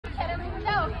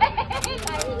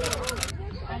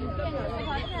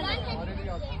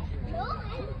Hey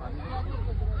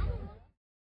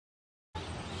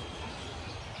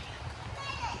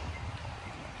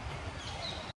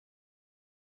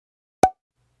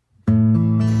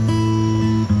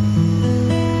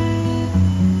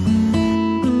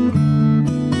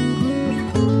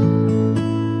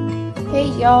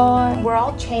y'all, we're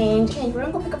all changed. Okay, we're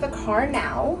gonna go pick up the car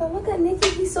now. Oh, look at Nikki,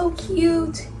 he's so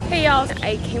cute. Hey y'all,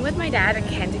 I came with my dad and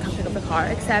Ken to come pick up the car,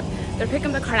 except they're picking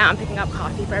up the car now. I'm picking up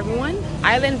coffee for everyone.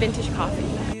 Island Vintage Coffee.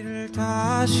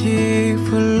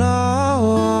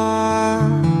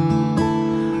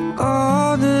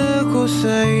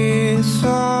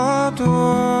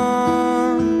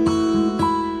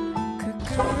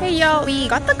 Hey y'all, we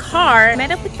got the car,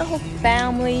 met up with the whole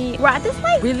family. We're at this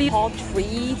like really tall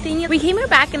tree thing. We came here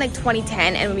back in like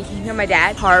 2010, and when we came here, my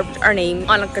dad carved our name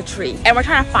on like a tree, and we're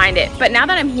trying to find it. But now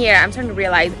that I'm here, I'm starting to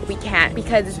realize we can't,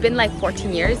 because it's been like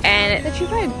 14 years and the tree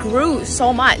probably grew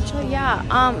so much. So yeah,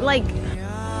 like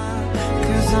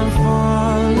 'cause I'm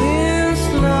falling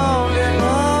slowly in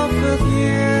love with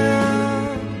you.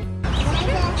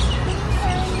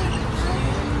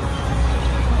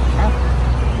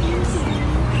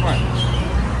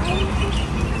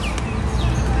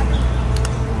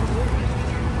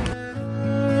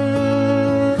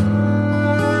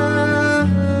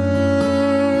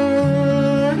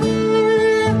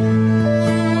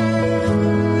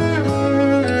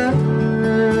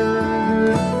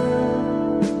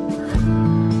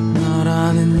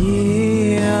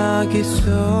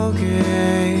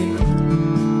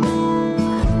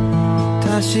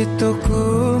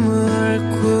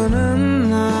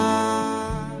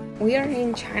 We are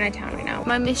in Chinatown right now.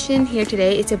 My mission here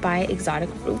today is to buy exotic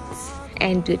fruits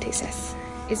and do a taste test.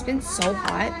 It's been so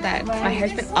hot that my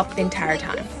hair's been up the entire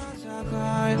time.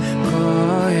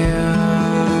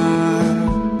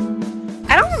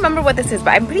 I don't remember what this is,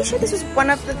 but I'm pretty sure this was one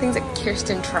of the things that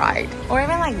Kirsten tried. Or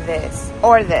even like this,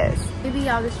 or this. Maybe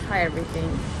I'll just try everything.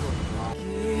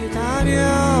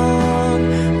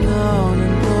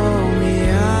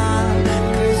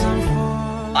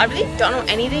 I really don't know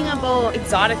anything about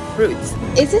exotic fruits.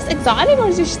 Is this exotic or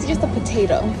is this just a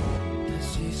potato?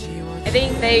 I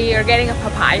think they are getting a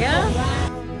papaya.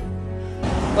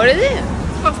 What is it?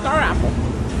 It's a star apple.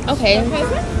 Okay.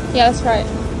 Yeah, that's right.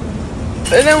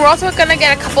 And then we're also gonna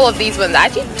get a couple of these ones. I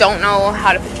actually don't know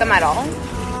how to pick them at all.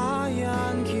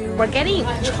 We're getting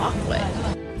chocolate.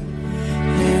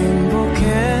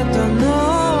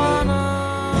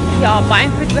 Y'all,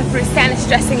 buying fruit to the fruit stand is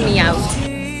stressing me out.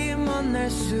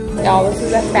 Y'all, this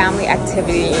is a family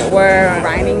activity. We're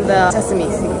grinding the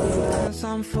sesame seeds.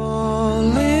 I'm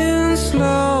falling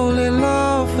slowly in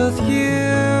love with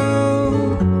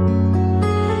you.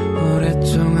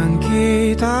 오랫동안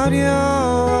기다려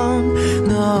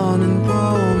너는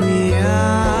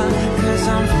봄이야. 'Cause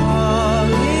I'm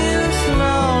falling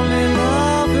slowly in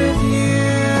love with you.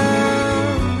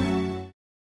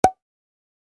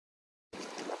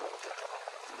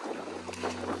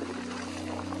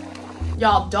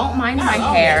 Y'all, don't mind my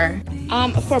hair.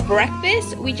 For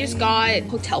breakfast, we just got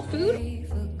hotel food.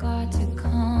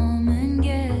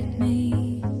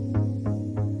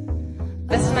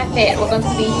 This is my fit. We're going to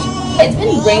the beach. It's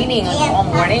been raining all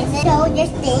morning. So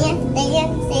just dance,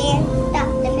 stop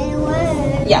the middle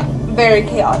word. Yeah, very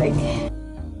chaotic.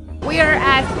 We are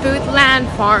at Foodland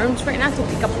Farms right now to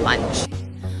pick up lunch.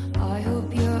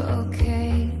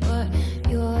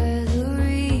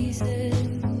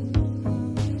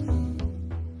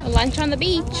 Lunch on the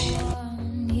beach.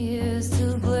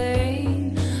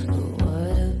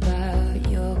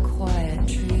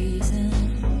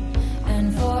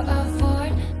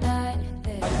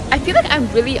 I feel like I'm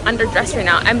really underdressed right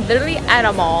now. I'm literally at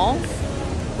a mall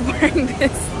wearing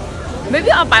this.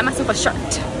 Maybe I'll buy myself a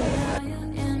shirt.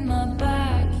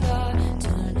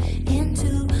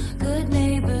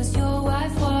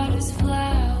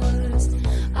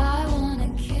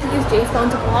 Jay's phone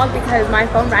to vlog because my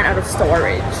phone ran out of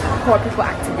storage. Poor people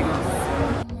activities.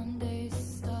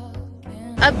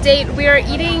 Update, we are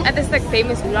eating at this like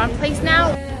famous udon place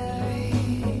now.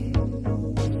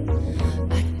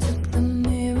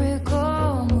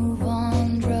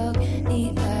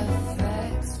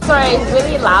 Sorry, it's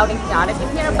really loud and chaotic in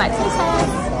here, but taste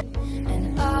test.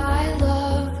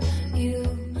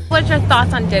 What's your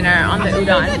thoughts on dinner, on the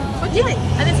udon? What do you think?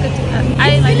 I think it's good too.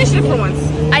 I like finished it for once.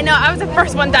 I know, I was the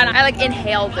first one done. I like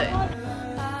inhaled it.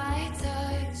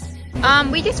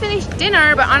 We just finished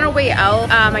dinner, but on our way out,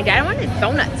 my dad wanted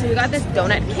donuts, so we got this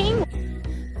donut king.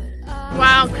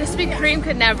 Wow, Krispy Kreme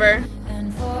could never.